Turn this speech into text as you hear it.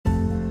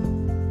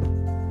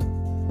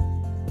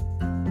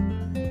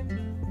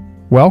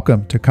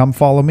Welcome to Come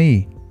Follow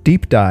Me,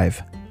 Deep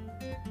Dive.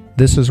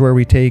 This is where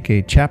we take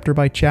a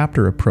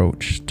chapter-by-chapter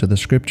approach to the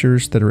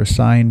scriptures that are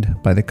assigned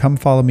by the Come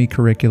Follow Me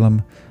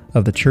curriculum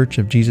of the Church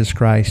of Jesus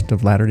Christ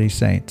of Latter-day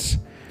Saints.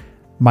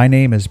 My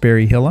name is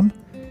Barry Hillam,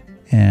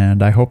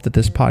 and I hope that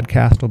this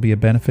podcast will be a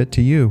benefit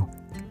to you.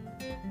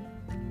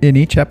 In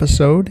each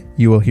episode,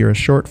 you will hear a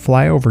short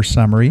flyover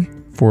summary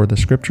for the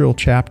scriptural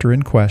chapter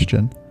in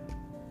question,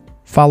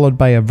 followed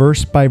by a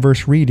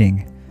verse-by-verse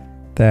reading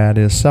that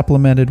is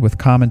supplemented with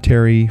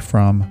commentary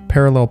from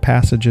parallel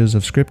passages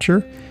of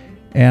Scripture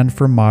and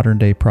from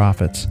modern-day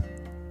prophets.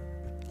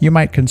 You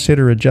might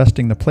consider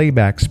adjusting the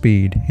playback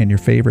speed in your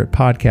favorite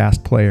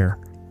podcast player.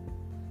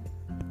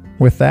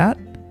 With that,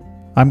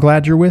 I'm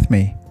glad you're with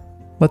me.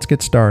 Let's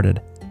get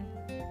started.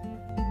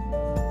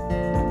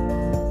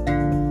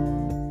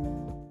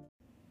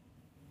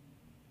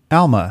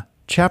 Alma,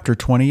 Chapter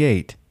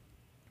 28.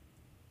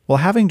 Well,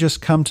 having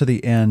just come to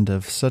the end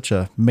of such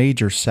a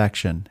major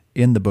section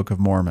in the Book of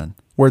Mormon,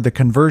 where the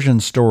conversion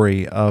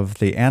story of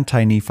the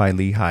anti-Nephi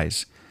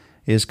Lehis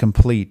is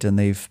complete and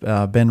they've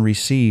been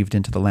received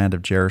into the land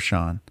of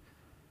Jerushan,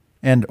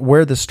 and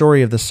where the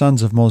story of the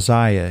sons of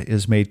Mosiah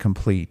is made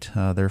complete,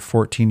 their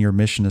 14-year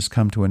mission has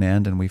come to an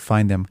end and we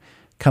find them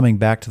coming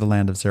back to the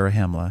land of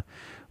Zarahemla,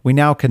 we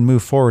now can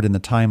move forward in the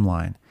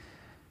timeline.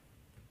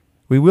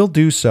 We will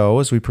do so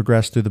as we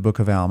progress through the Book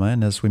of Alma,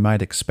 and as we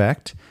might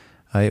expect,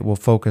 it will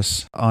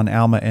focus on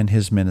Alma and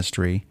his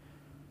ministry.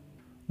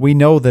 We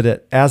know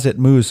that as it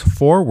moves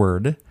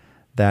forward,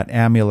 that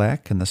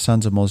Amulek and the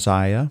sons of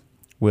Mosiah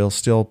will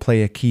still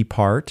play a key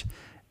part,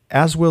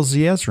 as will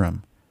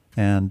Zeezrom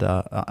and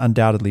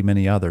undoubtedly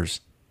many others.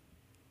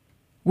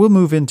 We'll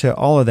move into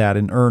all of that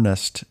in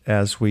earnest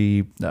as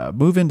we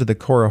move into the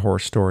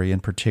Korihor story in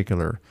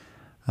particular.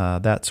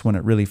 That's when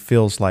it really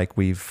feels like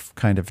we've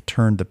kind of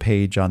turned the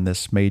page on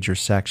this major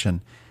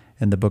section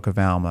in the Book of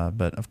Alma.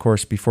 But of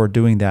course, before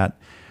doing that,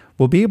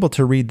 we'll be able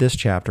to read this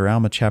chapter,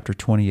 Alma chapter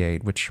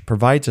 28, which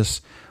provides us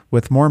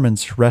with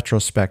Mormon's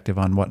retrospective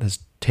on what has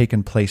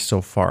taken place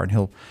so far. And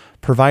he'll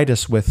provide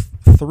us with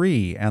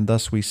 3, and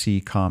thus we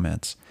see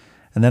comments.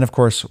 And then, of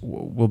course,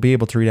 we'll be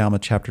able to read Alma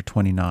chapter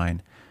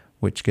 29,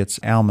 which gets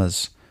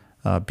Alma's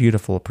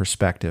beautiful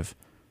perspective.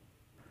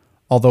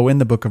 Although in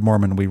the Book of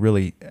Mormon, we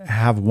really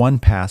have one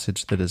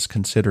passage that is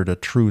considered a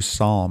true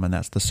psalm, and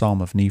that's the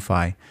Psalm of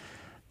Nephi.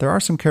 There are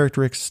some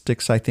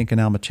characteristics, I think, in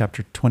Alma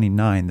chapter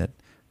 29 that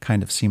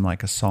kind of seem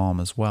like a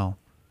psalm as well.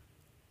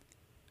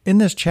 In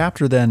this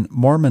chapter, then,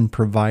 Mormon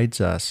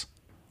provides us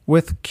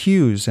with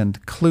cues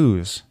and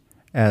clues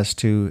as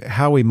to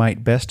how we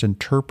might best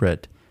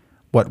interpret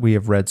what we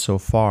have read so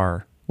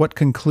far, what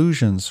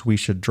conclusions we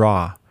should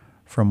draw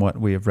from what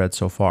we have read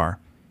so far.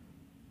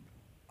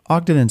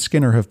 Ogden and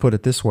Skinner have put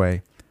it this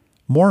way: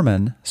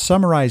 Mormon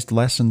summarized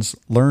lessons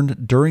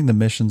learned during the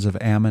missions of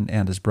Ammon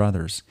and his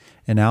brothers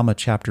in Alma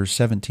chapters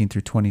 17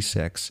 through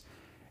 26,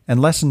 and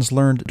lessons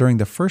learned during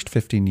the first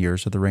 15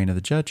 years of the reign of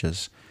the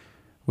judges,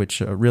 which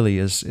really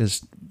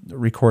is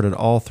recorded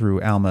all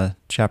through Alma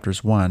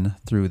chapters 1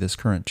 through this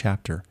current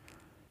chapter.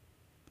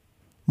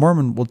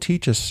 Mormon will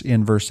teach us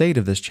in verse 8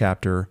 of this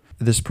chapter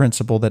this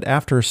principle that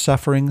after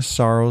sufferings,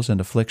 sorrows, and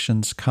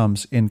afflictions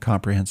comes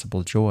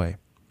incomprehensible joy.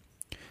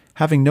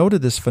 Having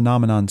noted this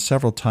phenomenon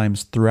several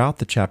times throughout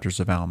the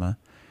chapters of Alma,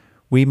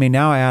 we may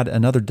now add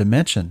another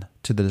dimension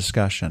to the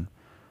discussion.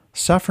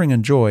 Suffering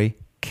and joy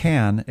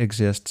can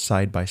exist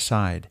side by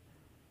side.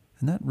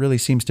 And that really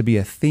seems to be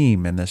a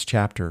theme in this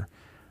chapter.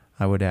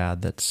 I would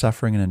add that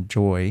suffering and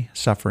joy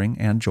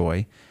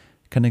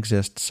can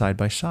exist side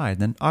by side.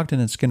 Then Ogden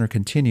and Skinner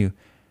continue,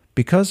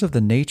 because of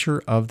the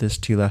nature of this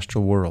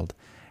telestial world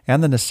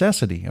and the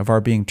necessity of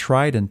our being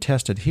tried and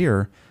tested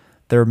here,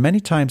 there are many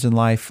times in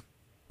life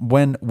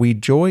when we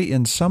joy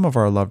in some of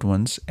our loved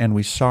ones and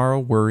we sorrow,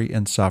 worry,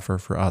 and suffer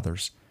for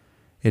others.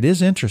 It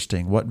is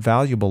interesting what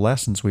valuable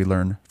lessons we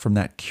learn from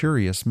that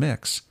curious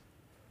mix.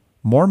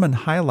 Mormon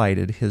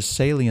highlighted his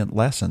salient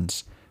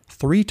lessons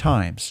 3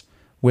 times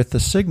with the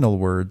signal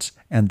words,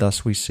 "and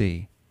thus we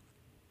see."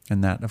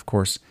 And that, of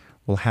course,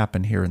 will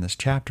happen here in this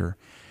chapter.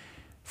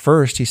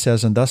 First, he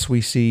says, "and thus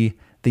we see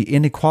the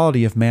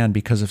inequality of man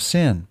because of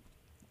sin."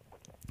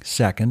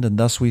 Second, "and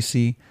thus we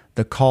see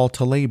the call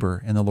to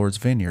labor in the Lord's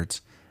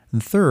vineyards."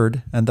 And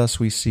third, "and thus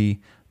we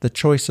see the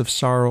choice of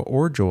sorrow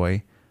or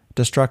joy,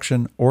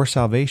 destruction or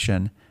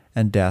salvation,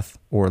 and death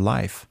or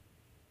life."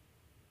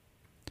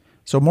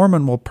 So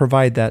Mormon will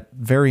provide that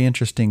very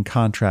interesting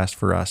contrast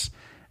for us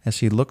as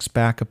he looks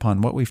back upon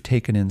what we've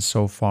taken in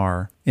so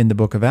far in the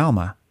Book of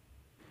Alma.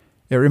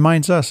 It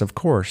reminds us, of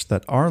course,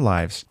 that our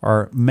lives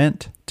are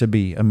meant to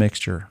be a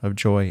mixture of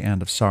joy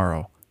and of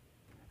sorrow.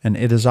 And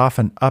it is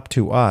often up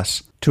to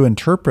us to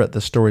interpret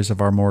the stories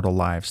of our mortal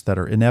lives that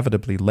are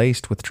inevitably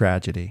laced with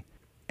tragedy.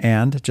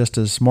 And, just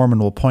as Mormon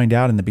will point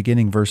out in the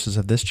beginning verses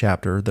of this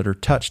chapter, that are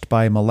touched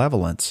by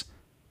malevolence.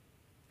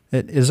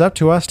 It is up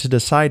to us to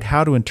decide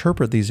how to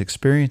interpret these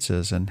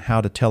experiences and how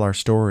to tell our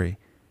story.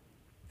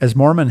 As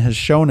Mormon has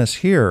shown us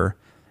here,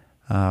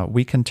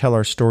 we can tell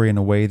our story in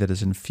a way that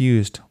is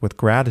infused with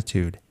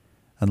gratitude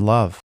and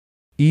love.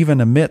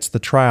 even amidst the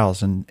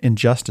trials and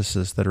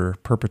injustices that are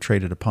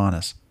perpetrated upon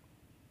us.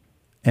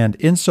 And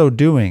in so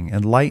doing,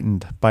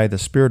 enlightened by the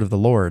Spirit of the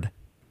Lord,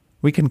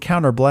 we can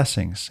count our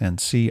blessings and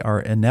see our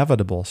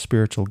inevitable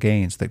spiritual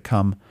gains that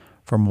come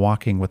from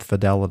walking with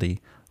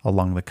fidelity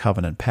along the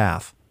covenant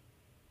path.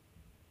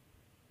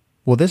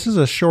 Well, this is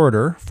a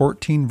shorter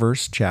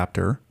 14-verse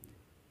chapter,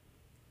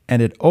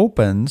 and it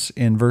opens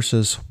in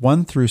verses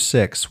 1 through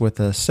 6 with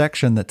a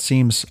section that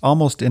seems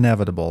almost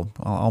inevitable,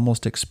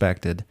 almost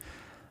expected,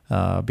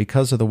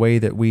 because of the way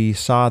that we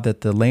saw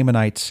that the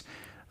Lamanites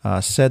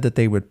said that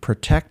they would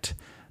protect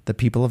the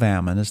people of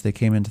Ammon as they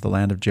came into the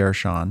land of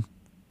Jershon.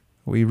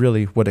 We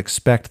really would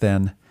expect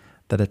then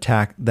that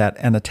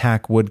an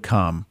attack would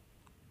come.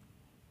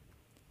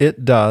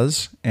 It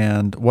does,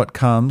 and what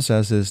comes,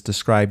 as is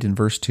described in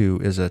verse 2,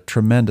 is a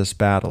tremendous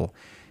battle,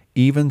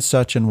 even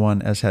such an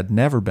one as had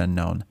never been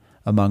known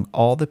among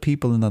all the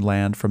people in the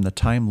land from the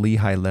time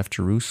Lehi left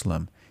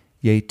Jerusalem.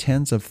 Yea,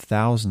 tens of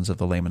thousands of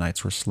the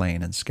Lamanites were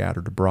slain and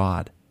scattered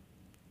abroad.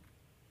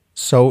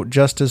 So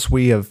just as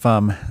we have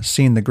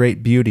seen the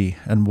great beauty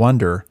and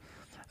wonder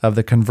of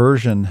the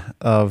conversion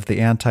of the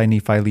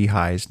anti-Nephi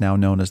Lehis, now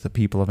known as the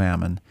people of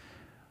Ammon,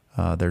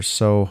 there's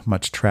so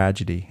much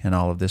tragedy in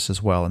all of this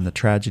as well, and the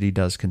tragedy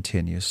does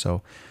continue.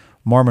 So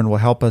Mormon will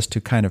help us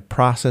to kind of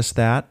process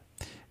that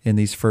in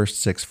these first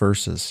 6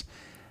 verses.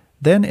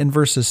 Then in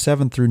verses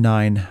 7 through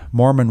 9,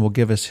 Mormon will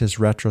give us his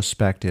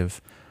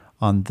retrospective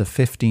on the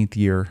 15th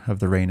year of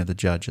the reign of the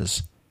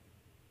judges.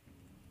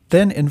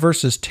 Then in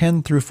verses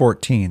 10 through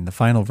 14, the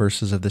final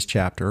verses of this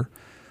chapter,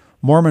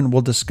 Mormon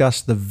will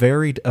discuss the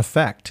varied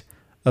effect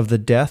of the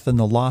death and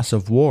the loss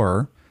of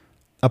war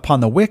upon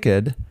the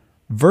wicked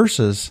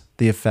versus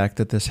the effect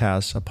that this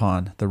has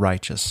upon the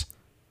righteous.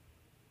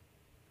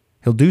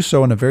 He'll do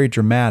so in a very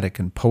dramatic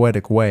and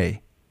poetic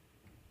way,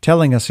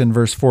 telling us in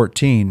verse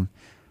 14,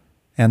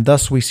 "And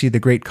thus we see the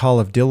great call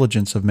of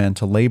diligence of men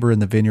to labor in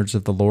the vineyards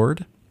of the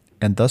Lord,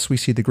 and thus we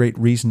see the great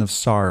reason of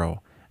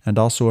sorrow, and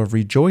also of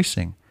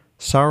rejoicing,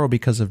 sorrow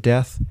because of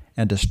death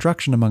and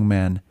destruction among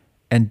men,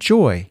 and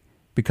joy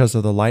because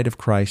of the light of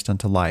Christ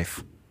unto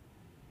life."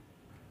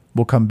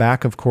 We'll come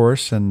back, of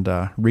course, and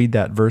read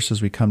that verse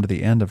as we come to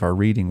the end of our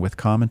reading with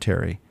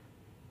commentary.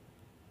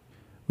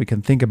 We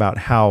can think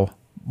about how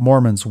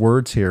Mormon's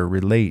words here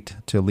relate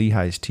to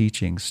Lehi's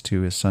teachings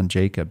to his son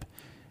Jacob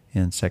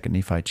in 2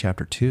 Nephi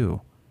chapter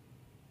 2.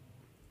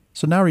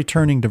 So now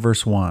returning to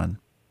verse 1.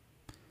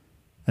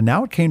 "And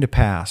now it came to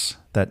pass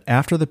that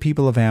after the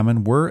people of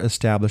Ammon were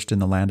established in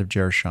the land of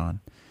Jershon,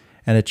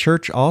 and a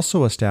church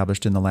also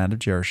established in the land of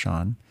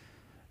Jershon,"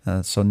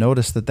 so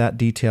notice that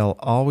detail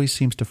always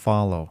seems to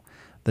follow.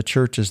 The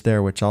church is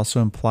there, which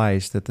also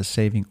implies that the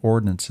saving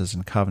ordinances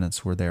and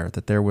covenants were there,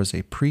 that there was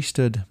a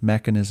priesthood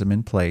mechanism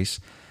in place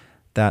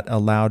that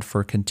allowed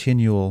for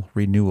continual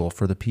renewal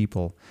for the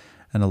people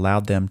and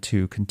allowed them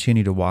to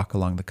continue to walk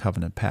along the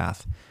covenant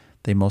path.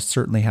 They most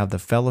certainly have the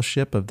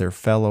fellowship of their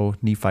fellow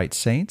Nephite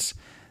saints.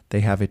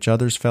 They have each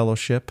other's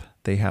fellowship.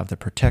 They have the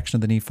protection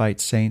of the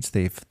Nephite saints.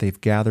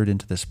 They've gathered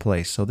into this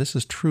place. So this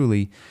is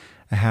truly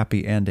a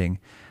happy ending.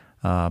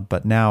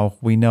 But now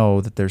we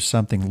know that there's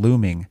something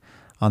looming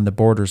on the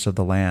borders of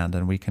the land,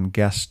 and we can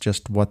guess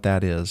just what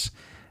that is.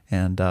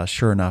 And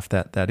sure enough,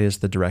 that is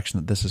the direction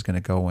that this is going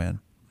to go in.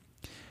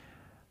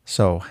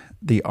 So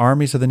the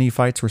armies of the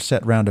Nephites were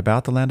set round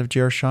about the land of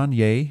Jershon,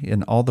 yea,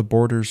 in all the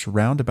borders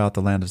round about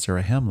the land of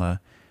Zarahemla.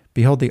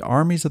 Behold, the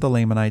armies of the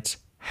Lamanites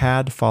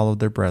had followed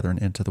their brethren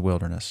into the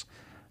wilderness.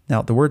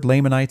 Now, the word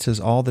Lamanites is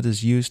all that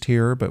is used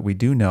here, but we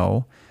do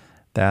know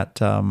that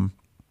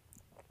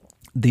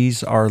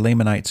these are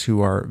Lamanites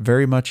who are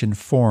very much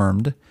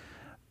informed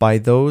by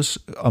those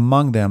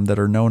among them that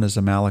are known as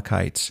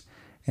Amalekites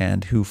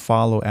and who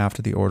follow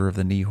after the order of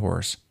the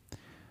Nehors.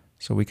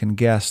 So we can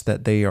guess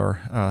that they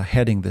are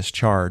heading this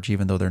charge,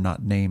 even though they're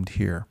not named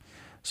here.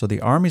 So the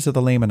armies of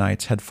the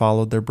Lamanites had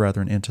followed their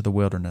brethren into the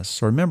wilderness.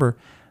 So remember,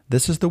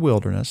 this is the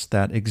wilderness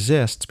that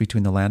exists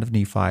between the land of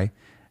Nephi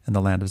and the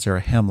land of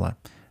Zarahemla.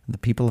 And the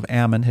people of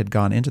Ammon had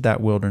gone into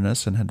that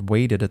wilderness and had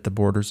waited at the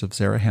borders of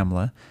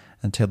Zarahemla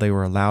until they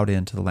were allowed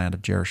into the land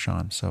of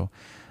Jershon. So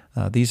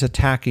these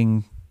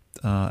attacking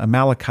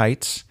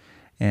Amalekites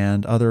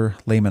and other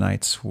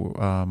Lamanites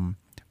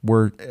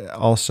were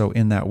also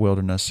in that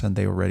wilderness, and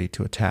they were ready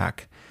to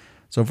attack.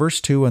 So verse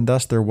 2, "And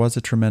thus there was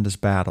a tremendous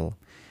battle,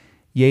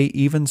 yea,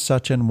 even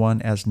such an one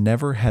as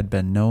never had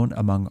been known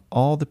among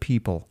all the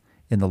people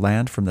in the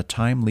land from the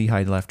time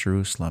Lehi left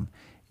Jerusalem.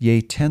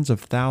 Yea, tens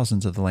of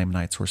thousands of the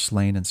Lamanites were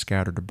slain and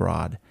scattered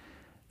abroad."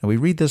 Now we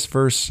read this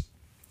verse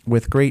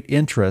with great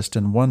interest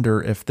and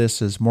wonder if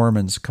this is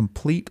Mormon's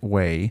complete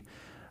way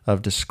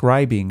of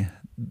describing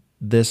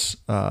this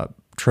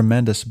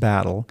tremendous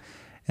battle.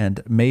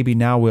 And maybe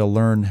now we'll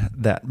learn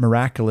that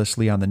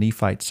miraculously on the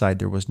Nephite side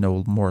there was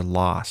no more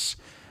loss.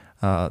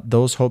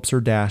 Those hopes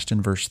are dashed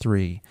in verse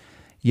 3.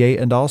 "Yea,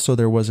 and also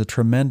there was a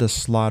tremendous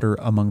slaughter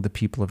among the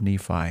people of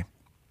Nephi.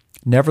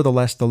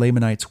 Nevertheless the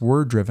Lamanites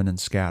were driven and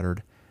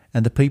scattered,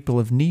 and the people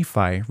of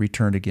Nephi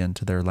returned again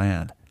to their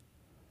land."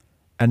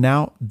 And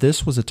now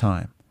this was a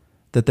time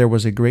that there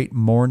was a great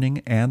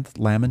mourning and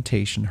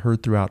lamentation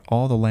heard throughout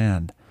all the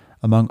land,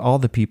 among all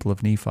the people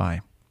of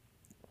Nephi.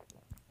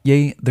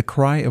 Yea, the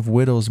cry of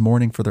widows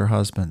mourning for their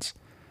husbands,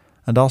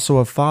 and also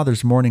of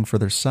fathers mourning for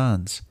their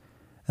sons,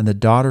 and the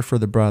daughter for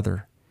the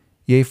brother,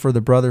 yea, for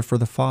the brother for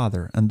the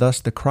father, and thus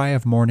the cry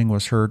of mourning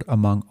was heard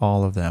among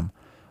all of them,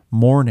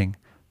 mourning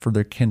for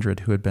their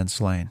kindred who had been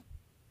slain.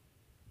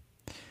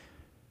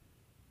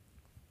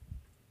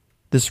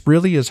 This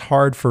really is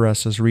hard for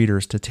us as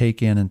readers to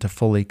take in and to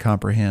fully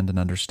comprehend and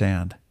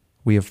understand.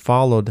 We have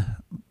followed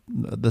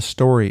the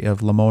story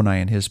of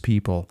Lamoni and his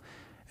people,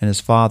 and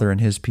his father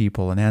and his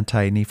people, and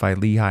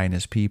Anti-Nephi-Lehi and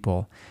his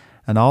people,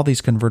 and all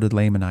these converted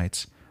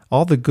Lamanites,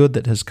 all the good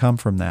that has come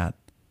from that.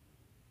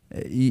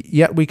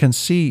 Yet we can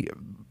see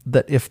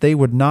that if they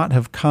would not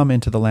have come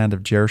into the land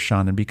of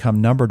Jershon and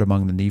become numbered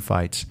among the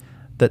Nephites,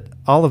 that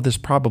all of this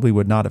probably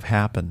would not have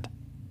happened.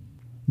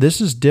 This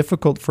is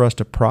difficult for us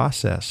to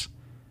process,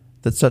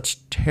 that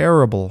such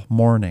terrible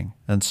mourning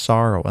and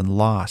sorrow and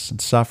loss and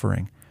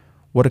suffering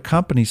would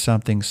accompany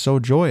something so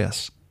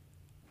joyous.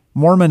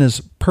 Mormon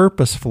is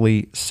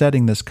purposefully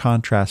setting this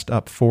contrast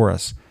up for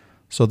us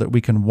so that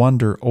we can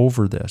wonder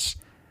over this.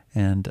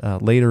 And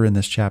later in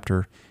this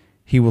chapter,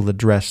 he will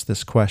address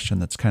this question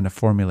that's kind of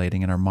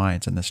formulating in our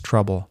minds and this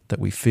trouble that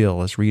we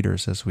feel as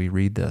readers as we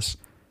read this.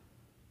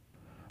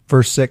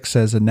 Verse 6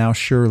 says, "And now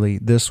surely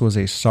this was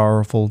a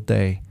sorrowful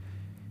day,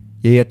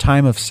 yea, a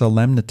time of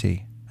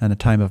solemnity, and a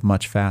time of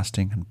much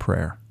fasting and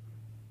prayer."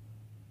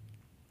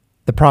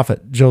 The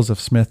prophet Joseph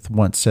Smith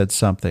once said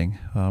something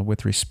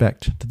with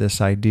respect to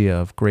this idea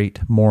of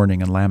great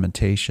mourning and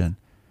lamentation.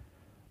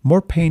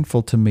 "More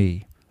painful to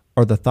me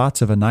are the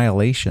thoughts of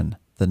annihilation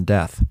than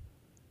death.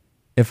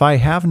 If I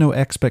have no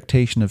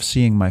expectation of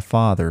seeing my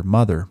father,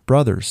 mother,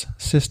 brothers,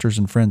 sisters,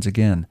 and friends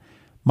again,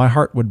 my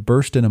heart would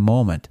burst in a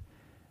moment,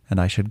 and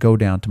I should go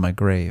down to my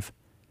grave.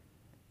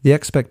 The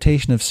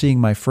expectation of seeing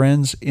my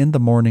friends in the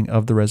morning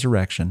of the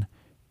resurrection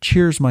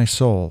cheers my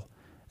soul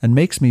and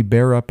makes me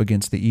bear up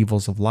against the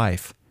evils of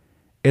life.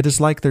 It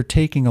is like they're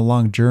taking a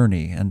long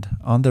journey, and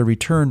on their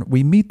return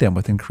we meet them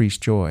with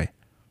increased joy."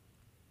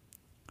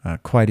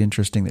 Quite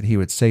interesting that he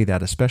would say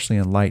that, especially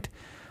in light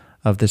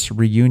of this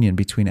reunion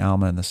between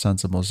Alma and the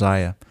sons of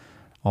Mosiah,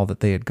 all that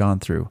they had gone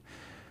through.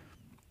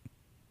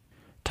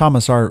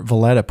 Thomas R.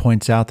 Valletta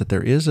points out that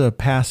there is a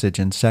passage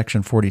in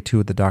section 42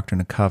 of the Doctrine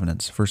and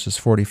Covenants, verses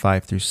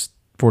 45 through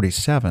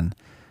 47,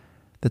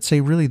 that say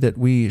really that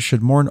we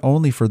should mourn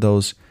only for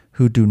those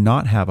who do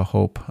not have a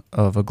hope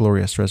of a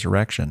glorious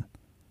resurrection.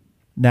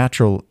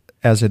 Natural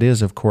as it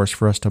is, of course,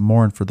 for us to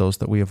mourn for those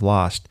that we have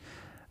lost,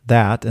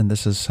 that, and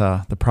this is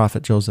the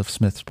prophet Joseph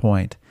Smith's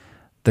point,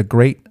 the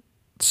great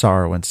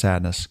sorrow and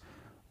sadness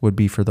would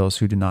be for those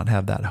who do not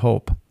have that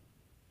hope.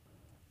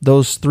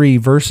 Those 3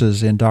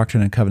 verses in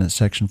Doctrine and Covenants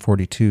section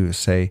 42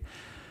 say,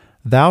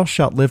 "Thou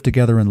shalt live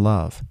together in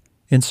love,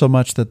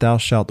 insomuch that thou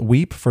shalt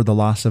weep for the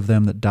loss of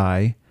them that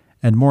die,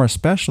 and more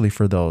especially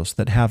for those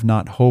that have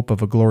not hope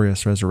of a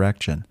glorious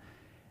resurrection.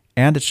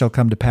 And it shall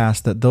come to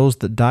pass that those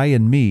that die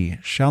in me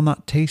shall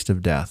not taste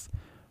of death,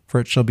 for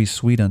it shall be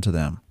sweet unto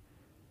them.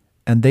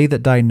 And they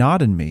that die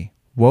not in me,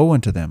 woe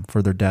unto them,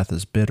 for their death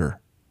is bitter."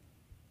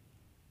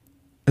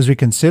 As we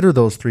consider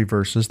those 3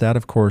 verses, that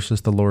of course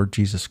is the Lord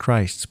Jesus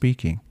Christ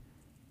speaking.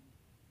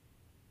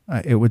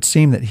 It would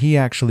seem that he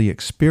actually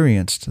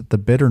experienced the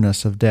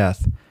bitterness of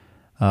death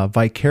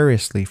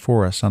vicariously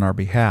for us on our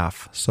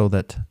behalf, so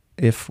that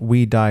if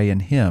we die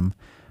in him,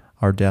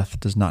 our death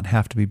does not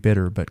have to be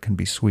bitter but can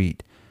be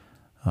sweet.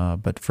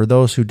 But for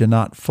those who do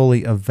not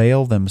fully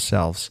avail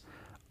themselves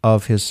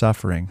of his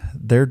suffering,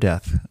 their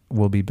death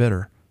will be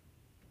bitter.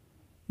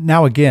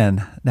 Now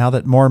again, now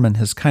that Mormon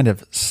has kind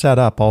of set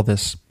up all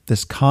this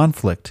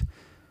conflict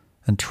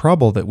and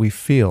trouble that we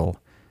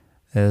feel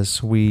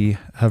as we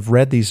have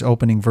read these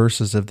opening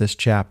verses of this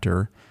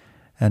chapter,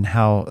 and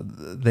how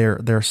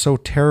they're so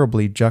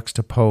terribly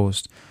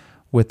juxtaposed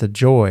with the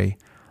joy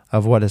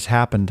of what has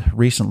happened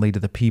recently to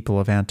the people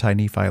of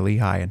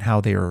Anti-Nephi-Lehi and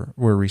how they were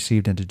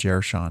received into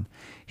Jershon.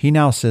 He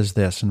now says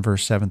this in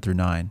verse 7 through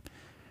 9,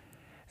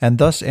 "And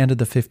thus ended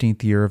the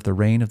 15th year of the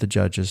reign of the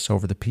judges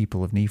over the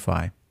people of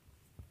Nephi."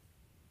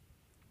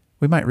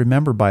 We might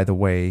remember, by the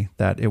way,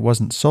 that it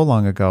wasn't so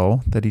long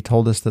ago that he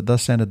told us that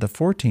thus ended the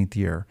 14th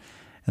year,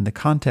 and the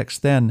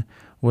context then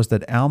was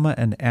that Alma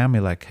and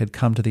Amulek had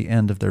come to the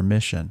end of their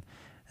mission,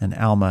 and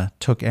Alma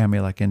took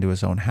Amulek into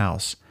his own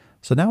house.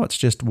 So now it's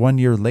just 1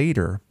 year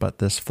later, but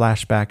this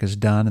flashback is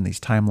done and these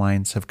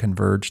timelines have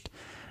converged.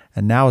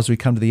 And now as we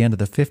come to the end of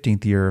the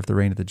 15th year of the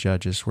reign of the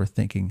judges, we're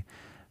thinking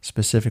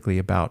specifically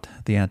about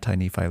the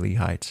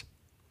Anti-Nephi-Lehites.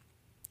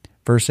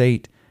 Verse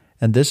 8,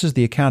 "And this is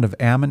the account of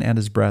Ammon and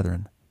his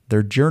brethren,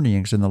 their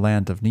journeyings in the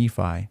land of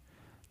Nephi,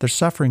 their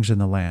sufferings in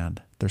the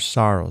land, their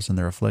sorrows and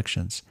their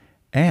afflictions,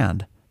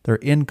 and their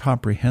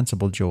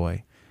incomprehensible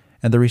joy,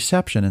 and the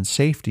reception and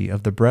safety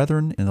of the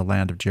brethren in the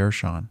land of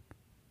Jershon.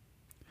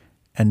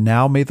 And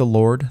now may the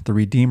Lord, the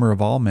Redeemer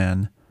of all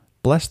men,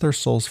 bless their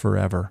souls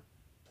forever.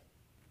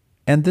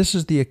 And this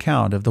is the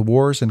account of the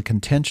wars and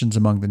contentions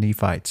among the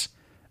Nephites,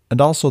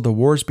 and also the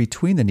wars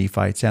between the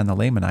Nephites and the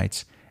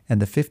Lamanites, and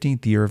the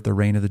 15th year of the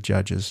reign of the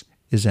judges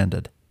is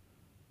ended.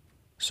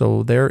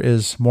 So there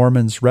is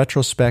Mormon's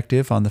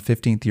retrospective on the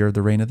 15th year of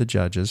the reign of the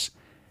judges,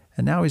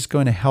 and now he's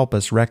going to help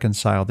us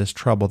reconcile this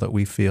trouble that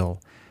we feel.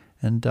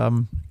 And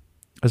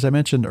as I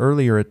mentioned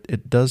earlier,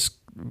 it does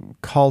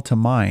call to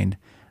mind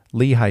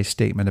Lehi's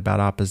statement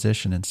about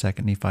opposition in 2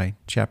 Nephi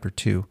chapter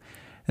 2.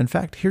 In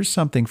fact, here's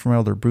something from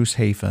Elder Bruce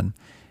Hafen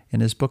in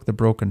his book, The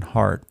Broken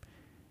Heart.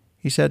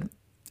 He said,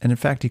 and in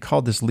fact he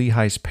called this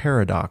Lehi's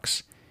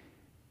paradox,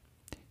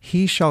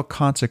 "He shall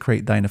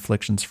consecrate thine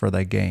afflictions for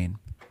thy gain."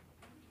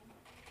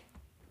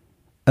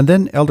 And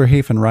then Elder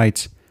Hafen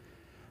writes,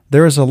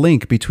 "There is a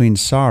link between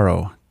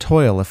sorrow,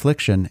 toil,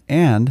 affliction,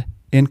 and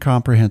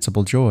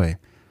incomprehensible joy.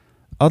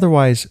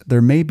 Otherwise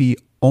there may be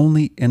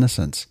only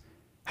innocence,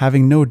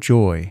 having no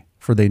joy,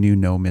 for they knew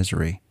no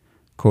misery."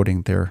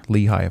 Quoting there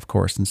Lehi, of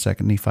course, in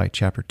 2 Nephi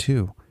chapter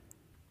 2.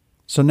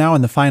 So now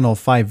in the final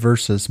 5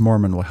 verses,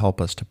 Mormon will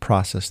help us to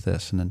process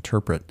this and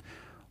interpret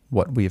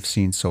what we have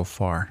seen so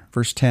far.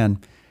 Verse 10,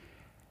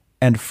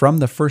 "And from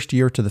the first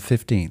year to the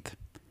 15th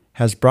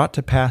has brought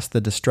to pass the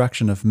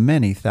destruction of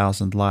many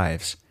thousand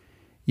lives.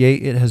 Yea,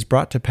 it has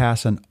brought to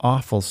pass an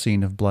awful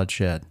scene of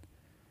bloodshed.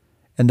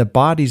 And the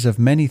bodies of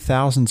many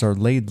thousands are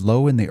laid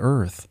low in the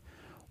earth,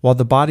 while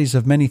the bodies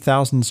of many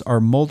thousands are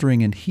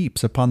moldering in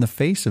heaps upon the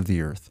face of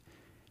the earth.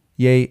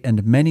 Yea,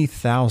 and many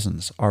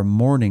thousands are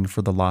mourning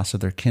for the loss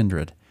of their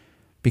kindred,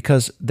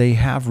 because they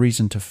have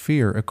reason to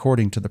fear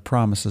according to the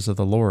promises of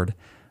the Lord,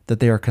 that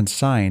they are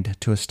consigned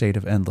to a state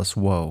of endless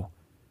woe.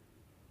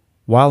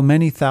 While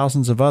many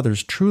thousands of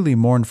others truly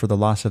mourn for the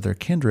loss of their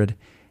kindred,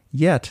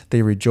 yet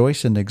they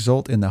rejoice and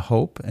exult in the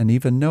hope, and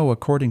even know,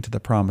 according to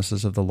the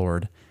promises of the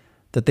Lord,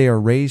 that they are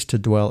raised to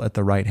dwell at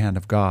the right hand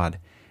of God,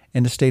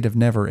 in a state of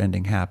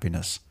never-ending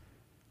happiness."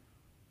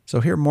 So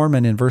here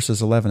Mormon in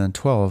verses 11 and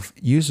 12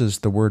 uses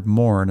the word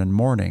mourn and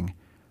mourning.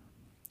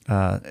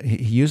 He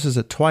uses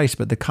it twice,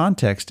 but the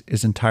context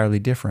is entirely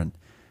different.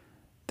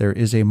 There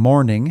is a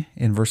mourning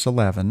in verse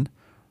 11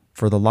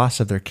 for the loss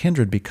of their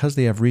kindred because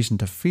they have reason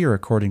to fear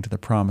according to the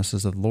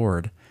promises of the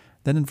Lord.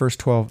 Then in verse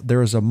 12,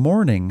 there is a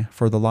mourning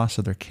for the loss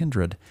of their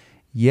kindred,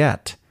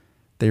 yet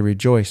they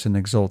rejoice and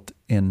exult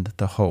in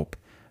the hope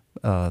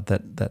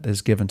that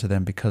is given to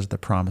them because of the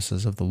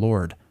promises of the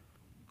Lord.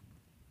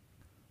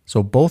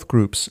 So both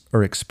groups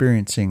are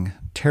experiencing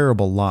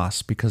terrible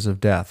loss because of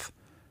death,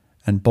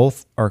 and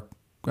both are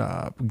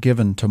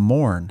given to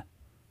mourn.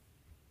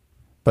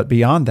 But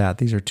beyond that,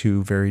 these are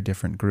two very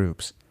different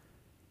groups.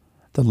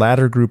 The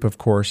latter group, of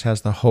course,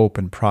 has the hope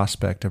and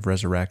prospect of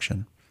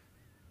resurrection.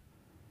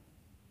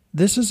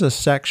 This is a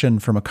section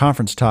from a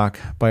conference talk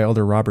by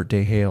Elder Robert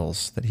Day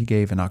Hales that he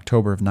gave in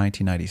October of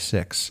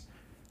 1996.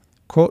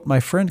 Quote, "My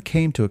friend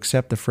came to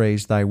accept the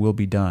phrase, 'Thy will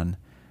be done,'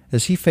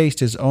 as he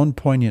faced his own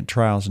poignant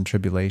trials and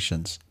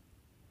tribulations.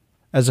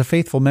 As a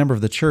faithful member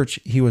of the church,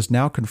 he was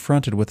now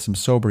confronted with some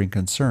sobering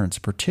concerns,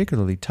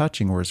 particularly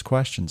touching were his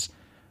questions.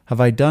 Have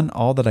I done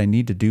all that I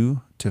need to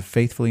do to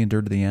faithfully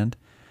endure to the end?"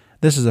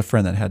 This is a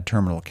friend that had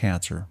terminal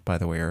cancer, by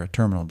the way, or a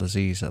terminal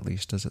disease, at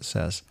least, as it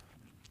says.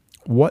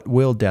 "What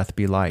will death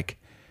be like?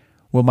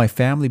 Will my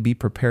family be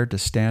prepared to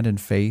stand in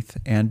faith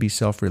and be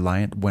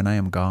self-reliant when I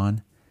am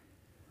gone?"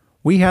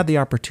 We had the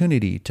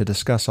opportunity to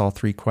discuss all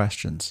 3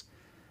 questions.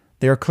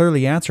 They are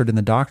clearly answered in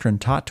the doctrine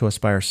taught to us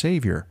by our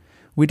Savior.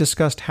 We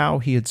discussed how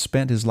he had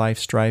spent his life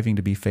striving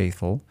to be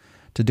faithful,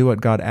 to do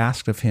what God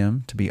asked of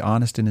him, to be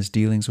honest in his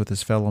dealings with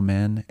his fellow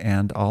men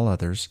and all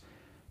others,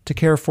 to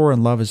care for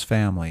and love his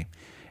family.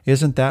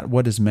 Isn't that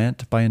what is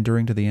meant by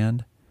enduring to the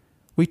end?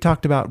 We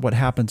talked about what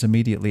happens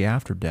immediately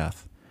after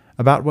death,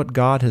 about what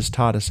God has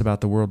taught us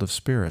about the world of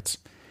spirits.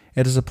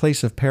 It is a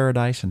place of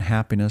paradise and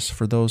happiness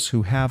for those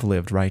who have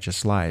lived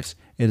righteous lives.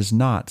 It is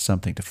not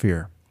something to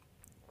fear.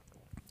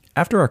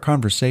 After our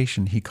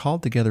conversation, he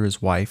called together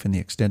his wife and the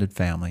extended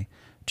family,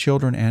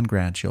 children and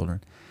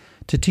grandchildren,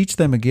 to teach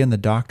them again the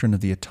doctrine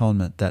of the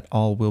atonement that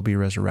all will be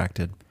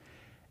resurrected.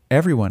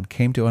 Everyone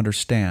came to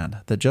understand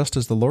that just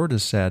as the Lord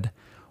has said,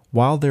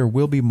 "While there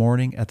will be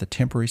mourning at the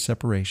temporary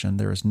separation,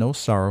 there is no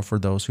sorrow for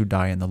those who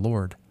die in the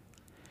Lord."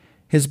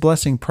 His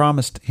blessing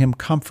promised him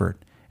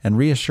comfort and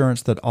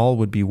reassurance that all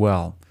would be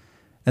well,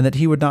 and that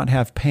he would not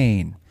have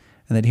pain,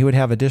 and that he would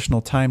have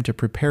additional time to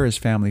prepare his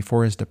family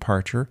for his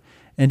departure,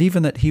 and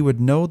even that he would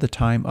know the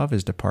time of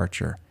his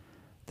departure.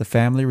 The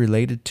family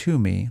related to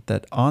me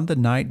that on the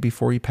night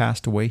before he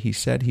passed away, he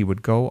said he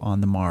would go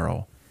on the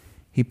morrow.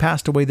 He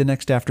passed away the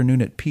next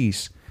afternoon at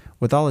peace,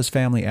 with all his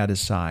family at his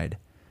side.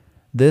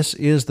 This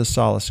is the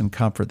solace and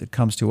comfort that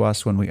comes to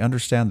us when we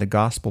understand the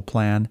gospel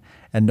plan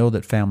and know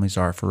that families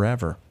are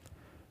forever.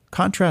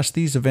 Contrast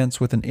these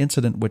events with an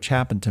incident which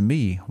happened to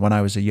me when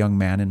I was a young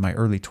man in my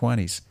early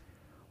 20s.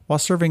 While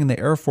serving in the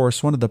Air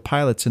Force, one of the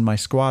pilots in my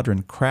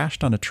squadron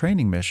crashed on a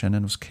training mission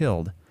and was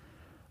killed.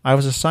 I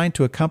was assigned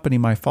to accompany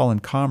my fallen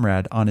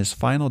comrade on his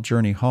final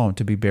journey home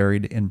to be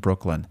buried in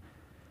Brooklyn.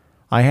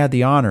 I had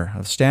the honor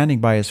of standing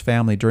by his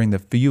family during the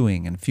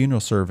viewing and funeral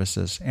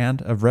services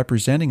and of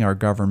representing our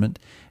government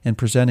in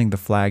presenting the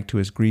flag to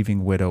his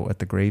grieving widow at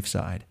the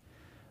graveside.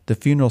 The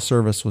funeral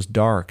service was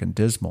dark and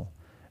dismal.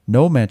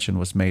 No mention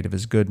was made of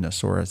his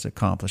goodness or his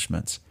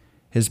accomplishments.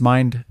 His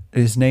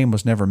name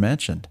was never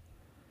mentioned.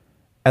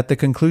 At the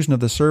conclusion of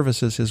the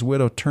services, his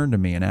widow turned to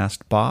me and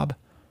asked, "Bob,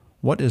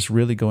 what is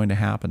really going to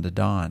happen to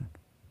Don?"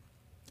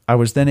 I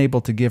was then able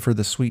to give her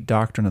the sweet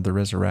doctrine of the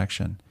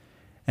resurrection,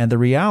 and the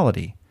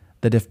reality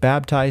that if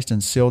baptized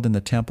and sealed in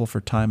the temple for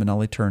time and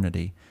all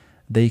eternity,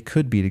 they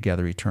could be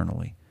together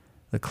eternally.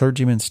 The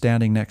clergyman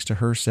standing next to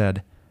her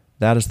said,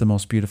 "That is the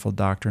most beautiful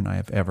doctrine I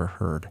have ever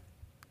heard."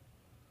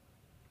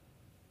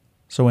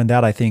 So in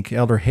that, I think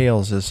Elder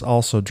Hales is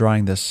also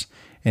drawing this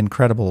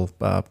incredible,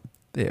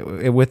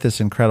 with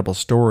this incredible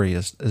story,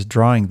 is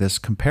drawing this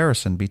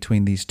comparison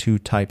between these two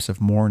types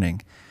of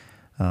mourning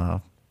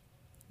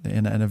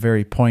in a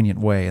very poignant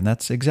way. And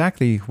that's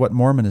exactly what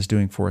Mormon is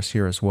doing for us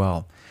here as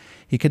well.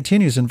 He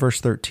continues in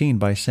verse 13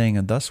 by saying,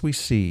 "And thus we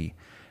see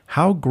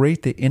how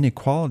great the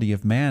inequality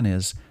of man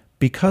is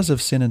because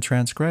of sin and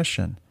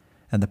transgression,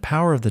 and the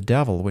power of the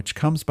devil, which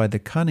comes by the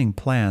cunning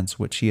plans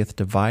which he hath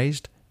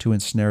devised to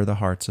ensnare the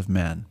hearts of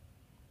men."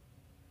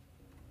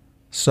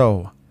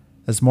 So,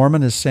 as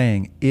Mormon is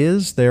saying,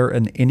 is there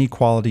an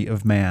inequality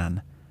of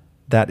man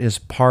that is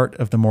part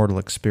of the mortal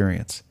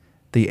experience?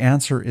 The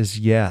answer is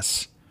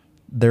yes.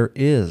 There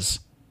is.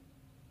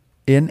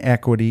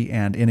 Inequity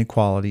and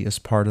inequality is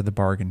part of the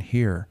bargain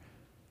here.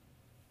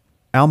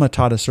 Alma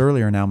taught us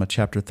earlier in Alma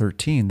chapter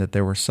 13 that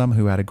there were some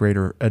who had a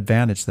greater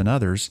advantage than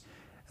others,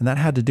 and that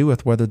had to do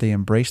with whether they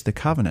embraced the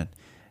covenant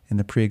in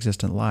the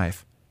pre-existent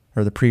life,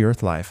 or the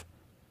pre-earth life.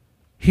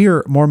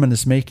 Here, Mormon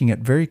is making it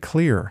very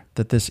clear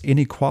that this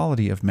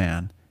inequality of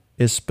man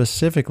is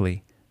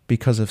specifically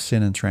because of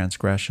sin and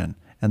transgression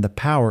and the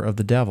power of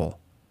the devil.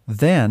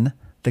 Then,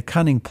 the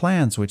cunning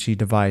plans which he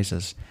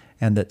devises,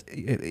 and that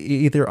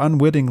either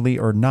unwittingly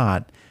or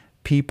not,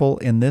 people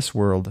in this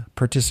world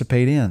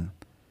participate in.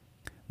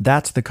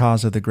 That's the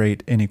cause of the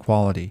great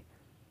inequality.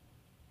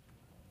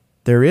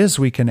 There is,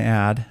 we can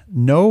add,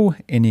 no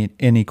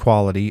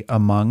inequality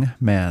among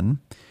men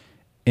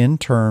in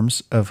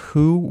terms of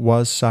who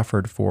was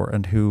suffered for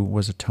and who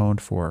was atoned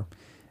for.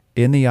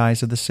 In the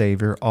eyes of the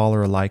Savior, all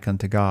are alike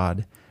unto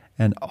God,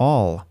 and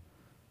all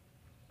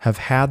have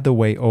had the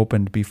way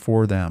opened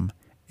before them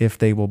if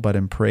they will but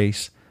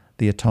embrace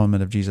the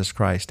atonement of Jesus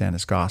Christ and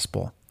His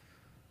gospel.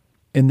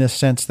 In this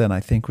sense, then, I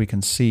think we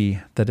can see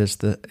that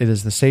it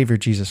is the Savior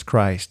Jesus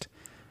Christ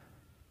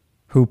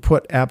who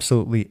put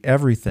absolutely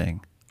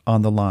everything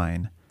on the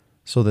line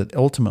so that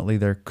ultimately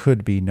there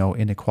could be no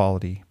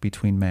inequality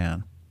between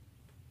man.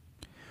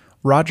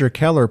 Roger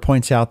Keller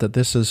points out that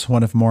this is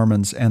one of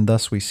Mormon's "and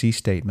thus we see"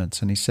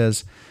 statements, and he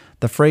says,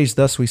 the phrase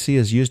 "thus we see"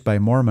 is used by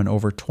Mormon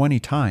over 20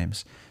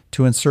 times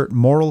to insert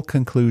moral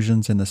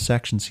conclusions in the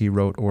sections he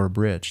wrote or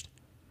abridged.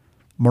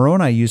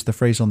 Moroni used the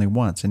phrase only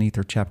once in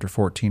Ether chapter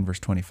 14, verse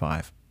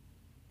 25.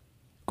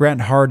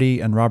 Grant Hardy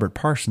and Robert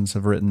Parsons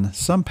have written,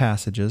 some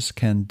passages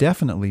can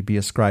definitely be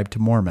ascribed to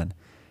Mormon.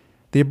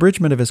 The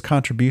abridgment of his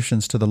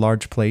contributions to the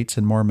large plates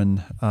in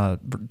Mormon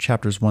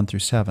chapters 1 through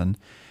 7,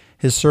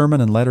 his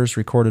sermon and letters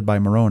recorded by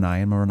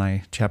Moroni in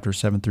Moroni chapters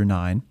 7 through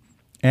 9,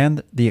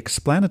 and the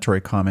explanatory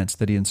comments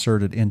that he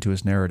inserted into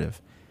his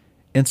narrative.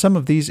 In some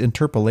of these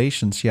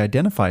interpolations, he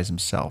identifies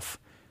himself,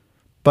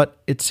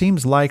 but it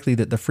seems likely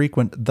that the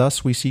frequent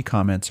 "thus we see"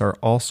 comments are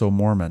also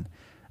Mormon,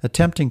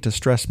 attempting to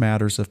stress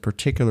matters of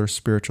particular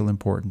spiritual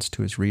importance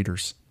to his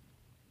readers.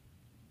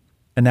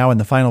 And now in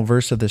the final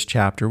verse of this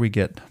chapter, we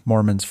get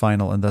Mormon's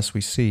final "and thus we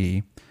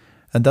see."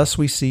 "And thus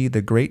we see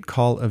the great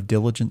call of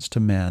diligence to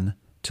men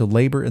to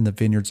labor in the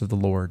vineyards of the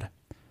Lord."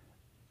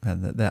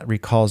 And that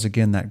recalls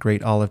again that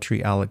great olive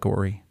tree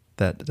allegory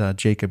that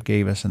Jacob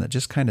gave us, and that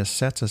just kind of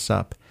sets us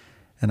up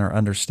in our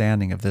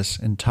understanding of this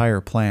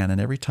entire plan.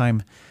 And every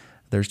time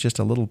there's just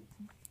a little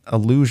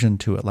allusion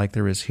to it like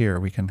there is here,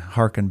 we can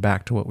hearken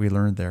back to what we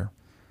learned there.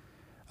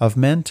 Of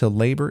men to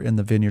labor in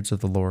the vineyards of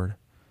the Lord.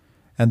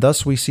 And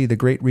thus we see the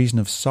great reason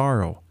of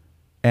sorrow,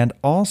 and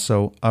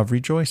also of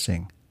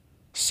rejoicing.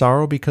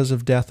 Sorrow because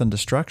of death and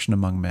destruction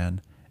among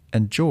men,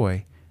 and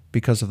joy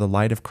because of the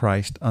light of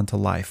Christ unto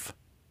life.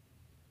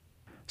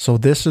 So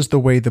this is the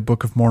way the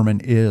Book of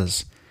Mormon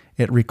is.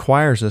 It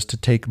requires us to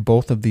take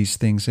both of these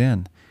things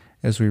in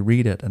as we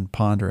read it and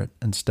ponder it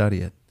and study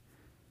it.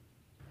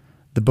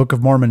 The Book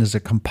of Mormon is a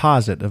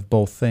composite of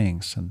both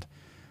things, and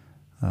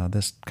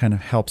this kind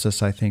of helps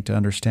us, I think, to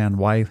understand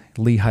why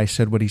Lehi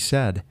said what he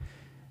said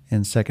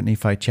in 2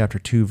 Nephi chapter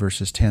 2,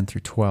 verses 10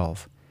 through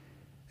 12.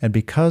 "And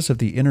because of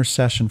the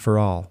intercession for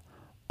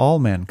all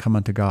men come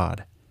unto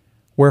God.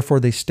 Wherefore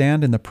they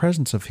stand in the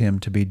presence of him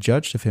to be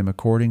judged of him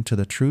according to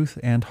the truth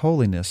and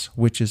holiness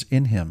which is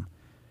in him.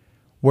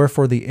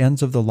 Wherefore the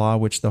ends of the law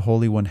which the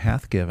Holy One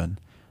hath given,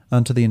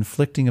 unto the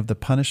inflicting of the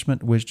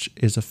punishment which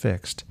is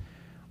affixed,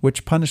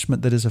 which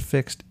punishment that is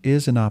affixed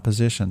is in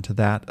opposition to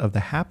that of the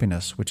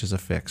happiness which is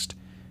affixed,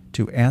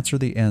 to answer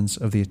the ends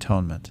of the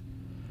atonement.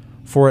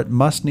 For it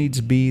must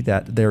needs be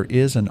that there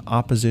is an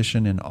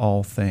opposition in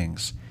all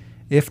things.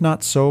 If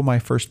not so, my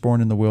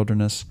firstborn in the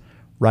wilderness,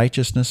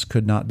 righteousness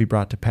could not be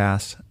brought to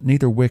pass,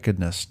 neither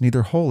wickedness,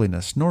 neither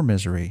holiness, nor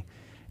misery,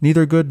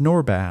 neither good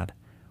nor bad.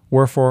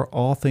 Wherefore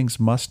all things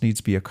must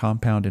needs be a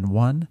compound in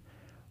one,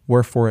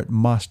 wherefore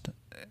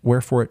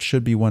it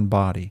should be one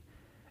body.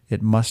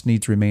 It must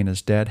needs remain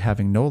as dead,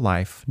 having no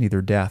life,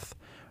 neither death,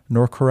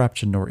 nor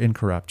corruption nor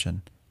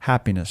incorruption,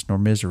 happiness nor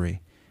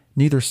misery,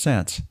 neither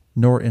sense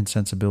nor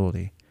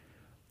insensibility.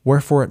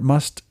 Wherefore it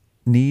must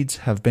needs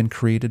have been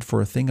created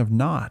for a thing of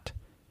naught.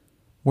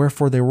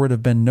 Wherefore there would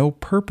have been no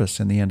purpose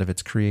in the end of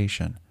its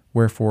creation.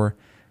 Wherefore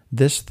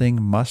this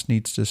thing must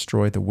needs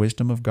destroy the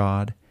wisdom of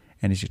God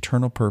and his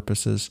eternal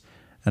purposes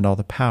and all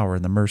the power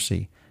and the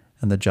mercy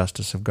and the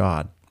justice of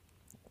God.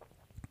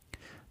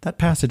 That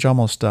passage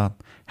almost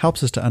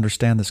helps us to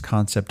understand this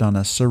concept on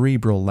a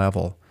cerebral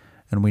level,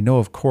 and we know,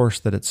 of course,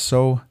 that it's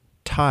so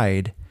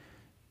tied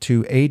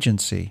to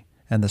agency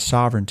and the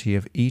sovereignty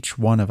of each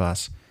one of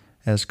us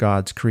as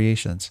God's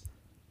creations,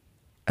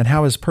 and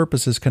how his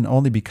purposes can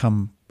only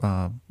become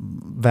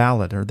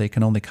valid, or they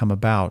can only come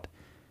about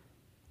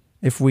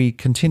if we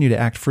continue to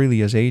act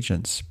freely as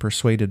agents,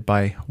 persuaded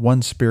by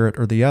one spirit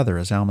or the other,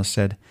 as Alma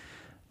said,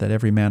 that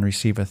every man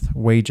receiveth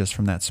wages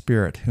from that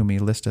spirit whom he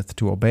listeth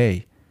to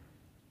obey.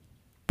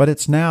 But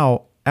it's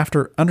now,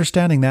 after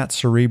understanding that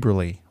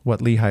cerebrally, what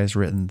Lehi has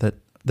written, that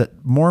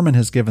Mormon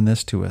has given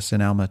this to us in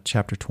Alma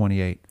chapter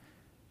 28,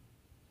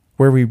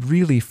 where we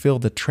really feel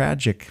the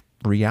tragic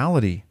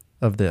reality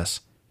of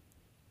this,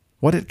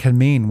 what it can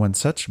mean when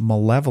such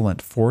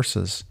malevolent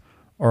forces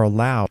are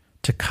allowed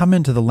to come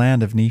into the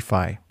land of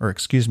Nephi,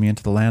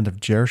 into the land of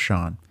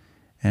Jershon,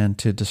 and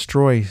to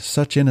destroy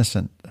such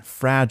innocent,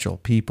 fragile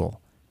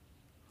people.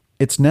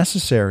 It's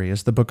necessary,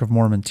 as the Book of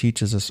Mormon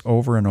teaches us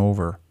over and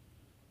over,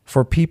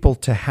 for people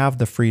to have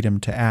the freedom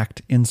to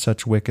act in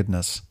such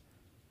wickedness.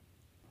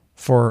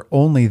 For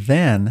only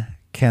then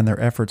can their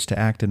efforts to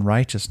act in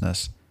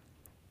righteousness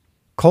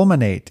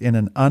culminate in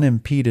an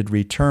unimpeded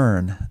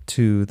return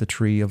to the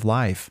tree of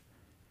life.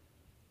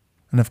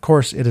 And of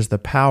course, it is the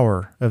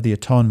power of the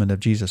atonement of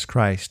Jesus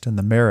Christ and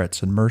the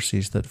merits and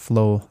mercies that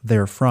flow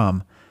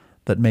therefrom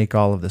that make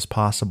all of this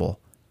possible,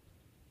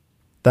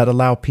 that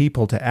allow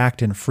people to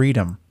act in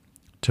freedom,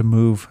 to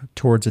move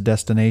towards a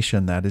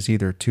destination that is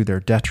either to their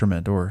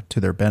detriment or to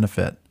their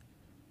benefit.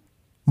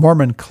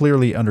 Mormon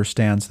clearly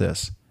understands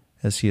this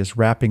as he is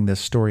wrapping this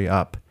story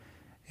up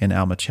in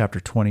Alma chapter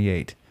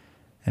 28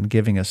 and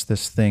giving us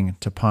this thing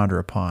to ponder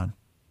upon.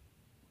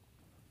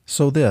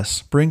 So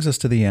this brings us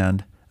to the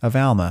end of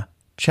Alma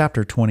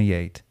chapter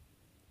 28.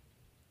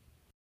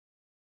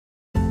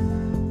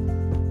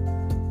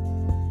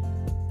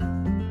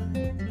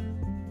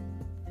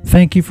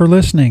 Thank you for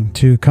listening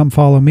to Come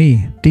Follow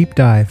Me Deep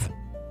Dive.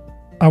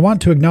 I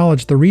want to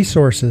acknowledge the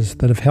resources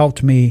that have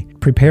helped me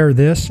prepare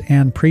this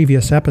and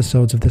previous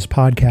episodes of this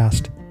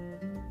podcast.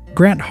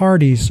 Grant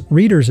Hardy's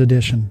Reader's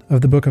Edition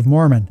of the Book of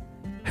Mormon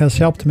has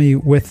helped me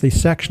with the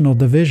sectional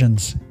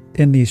divisions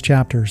in these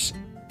chapters.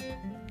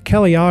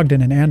 Kelly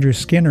Ogden and Andrew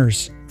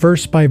Skinner's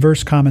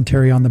verse-by-verse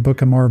commentary on the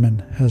Book of Mormon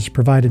has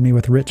provided me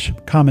with rich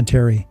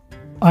commentary.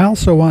 I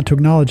also want to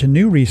acknowledge a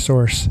new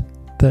resource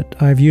that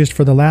I've used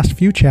for the last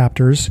few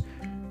chapters,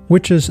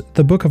 which is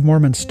the Book of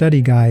Mormon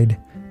Study Guide,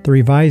 the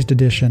revised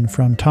edition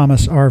from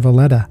Thomas R.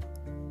 Valletta.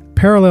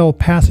 Parallel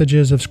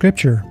passages of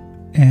Scripture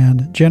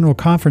and general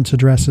conference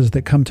addresses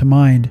that come to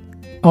mind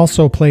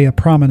also play a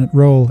prominent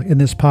role in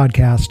this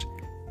podcast,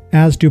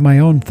 as do my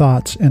own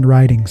thoughts and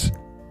writings.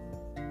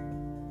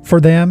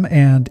 For them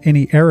and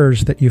any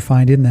errors that you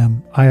find in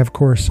them, I of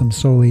course am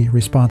solely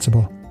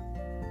responsible.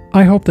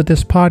 I hope that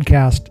this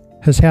podcast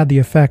has had the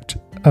effect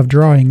of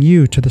drawing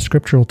you to the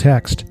scriptural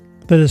text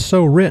that is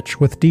so rich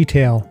with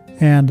detail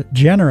and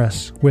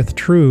generous with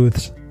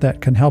truths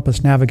that can help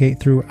us navigate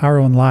through our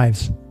own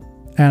lives,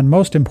 and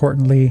most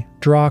importantly,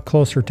 draw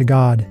closer to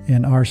God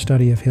in our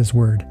study of His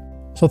Word.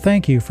 So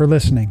thank you for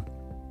listening.